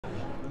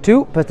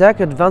to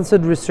Patek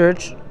Advanced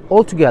Research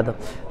altogether.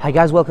 Hi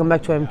guys, welcome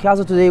back to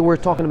MCASA. Today we're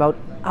talking about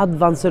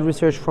advanced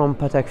research from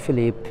Patek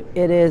Philippe.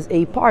 It is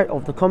a part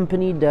of the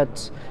company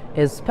that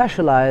is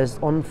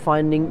specialized on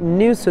finding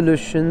new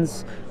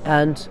solutions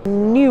and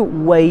new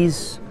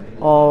ways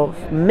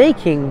of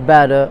making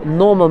better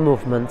normal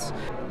movements.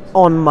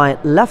 On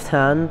my left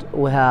hand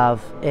we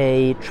have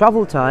a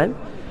travel time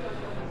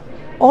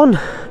on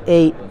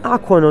a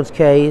Aquanaut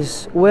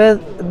case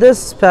with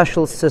this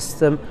special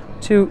system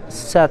to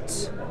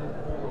set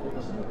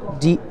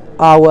the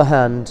hour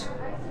hand,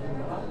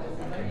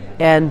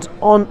 and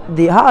on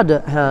the other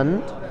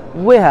hand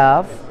we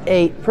have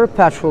a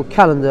perpetual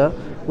calendar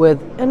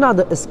with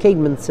another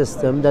escapement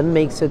system that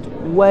makes it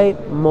way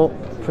more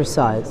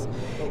precise.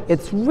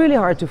 It's really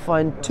hard to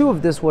find two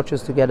of these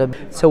watches together,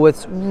 so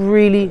it's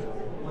really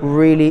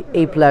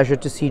a pleasure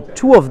to see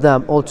two of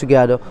them all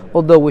together,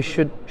 although we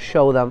should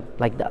show them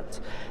like that.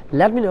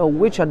 Let me know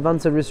which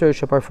advanced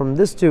research apart from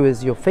these two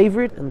is your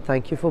favorite, and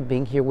thank you for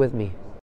being here with me.